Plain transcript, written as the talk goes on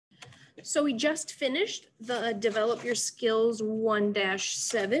So we just finished the Develop Your Skills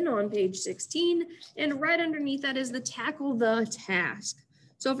 1-7 on page 16, and right underneath that is the Tackle the Task.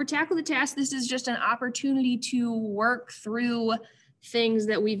 So for Tackle the Task, this is just an opportunity to work through things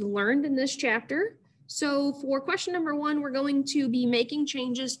that we've learned in this chapter. So for question number 1, we're going to be making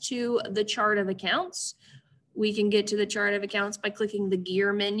changes to the chart of accounts. We can get to the chart of accounts by clicking the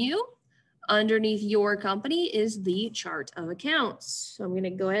gear menu. Underneath your company is the chart of accounts. So I'm going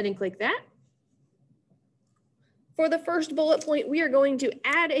to go ahead and click that. For the first bullet point, we are going to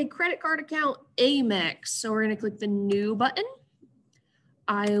add a credit card account, Amex. So we're going to click the new button.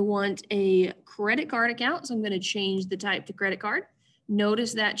 I want a credit card account, so I'm going to change the type to credit card.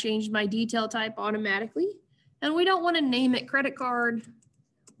 Notice that changed my detail type automatically. And we don't want to name it credit card.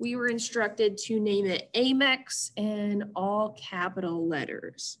 We were instructed to name it Amex in all capital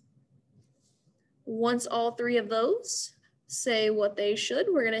letters. Once all 3 of those say what they should,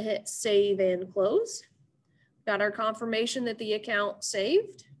 we're going to hit save and close. Got our confirmation that the account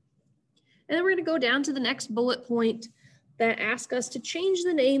saved. And then we're going to go down to the next bullet point that asks us to change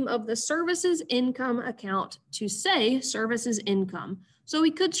the name of the services income account to say services income. So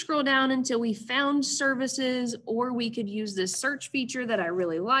we could scroll down until we found services, or we could use this search feature that I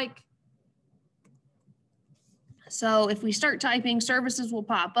really like. So if we start typing, services will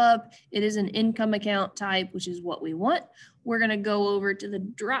pop up. It is an income account type, which is what we want. We're going to go over to the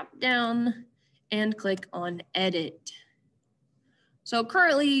drop down and click on edit. So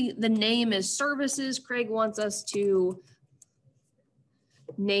currently the name is services. Craig wants us to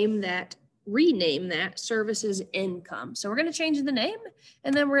rename that services income. So we're going to change the name,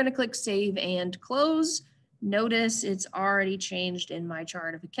 and then we're going to click save and close. Notice it's already changed in my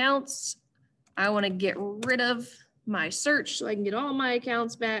chart of accounts. I want to get rid of my search so I can get all my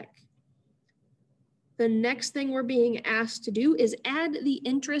accounts back. The next thing we're being asked to do is add the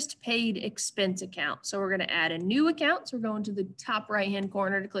interest paid expense account. So we're going to add a new account. So we're going to the top right-hand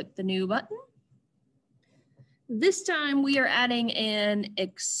corner to click the new button. This time we are adding an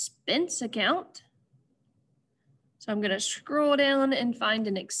expense account. So I'm going to scroll down and find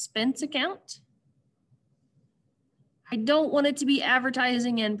an expense account. I don't want it to be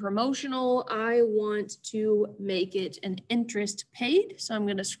advertising and promotional. I want to make it an interest paid. So I'm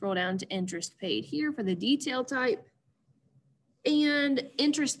going to scroll down to interest paid here for the detail type. And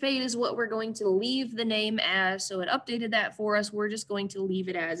interest paid is what we're going to leave the name as. So it updated that for us. We're just going to leave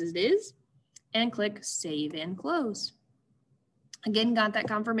it as it is and click save and close. Again, got that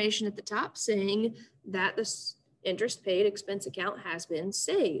confirmation at the top saying that this interest paid expense account has been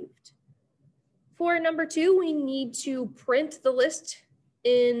saved. For number 2, we need to print the list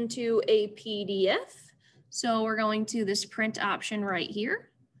into a PDF. So we're going to this print option right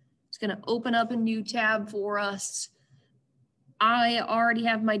here. It's going to open up a new tab for us. I already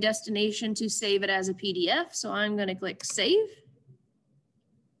have my destination to save it as a PDF, so I'm going to click save.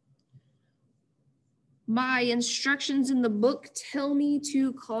 My instructions in the book tell me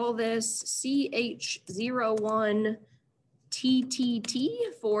to call this Ch01 TTT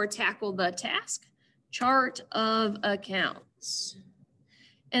for Tackle the Task, chart of accounts.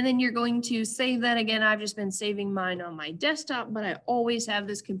 And then you're going to save that again. I've just been saving mine on my desktop, but I always have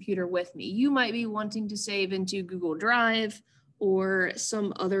this computer with me. You might be wanting to save into Google Drive or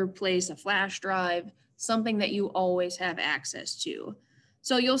some other place, a flash drive, something that you always have access to.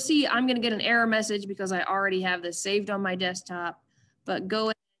 So you'll see I'm going to get an error message because I already have this saved on my desktop, but go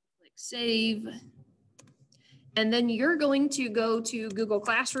ahead and click save. And then you're going to go to Google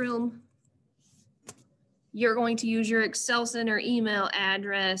Classroom. You're going to use your Excel Center email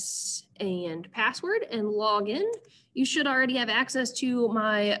address and password and log in. You should already have access to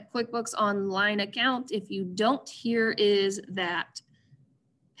my QuickBooks Online account. If you don't, here is that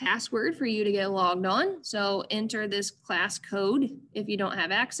password for you to get logged on. So enter this class code if you don't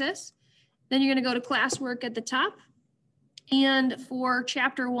have access. Then you're going to go to classwork at the top. And for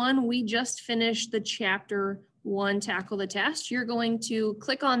chapter 1, we just finished the chapter 1 Tackle the Task. You're going to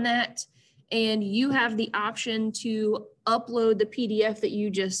click on that, and you have the option to upload the PDF that you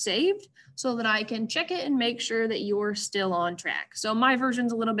just saved so that I can check it and make sure that you're still on track. So my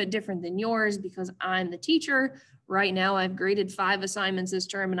version's a little bit different than yours because I'm the teacher. Right now, I've graded 5 assignments this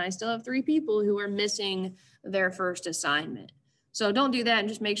term, and I still have 3 people who are missing their first assignment. So don't do that, and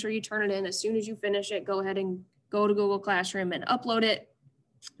just make sure you turn it in as soon as you finish it. Go ahead and go to Google Classroom and upload it.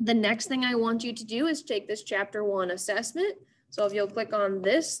 The next thing I want you to do is take this chapter 1 assessment. So if you'll click on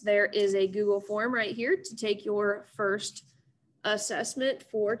this, there is a Google form right here to take your first assessment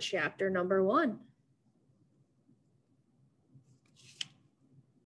for chapter number 1.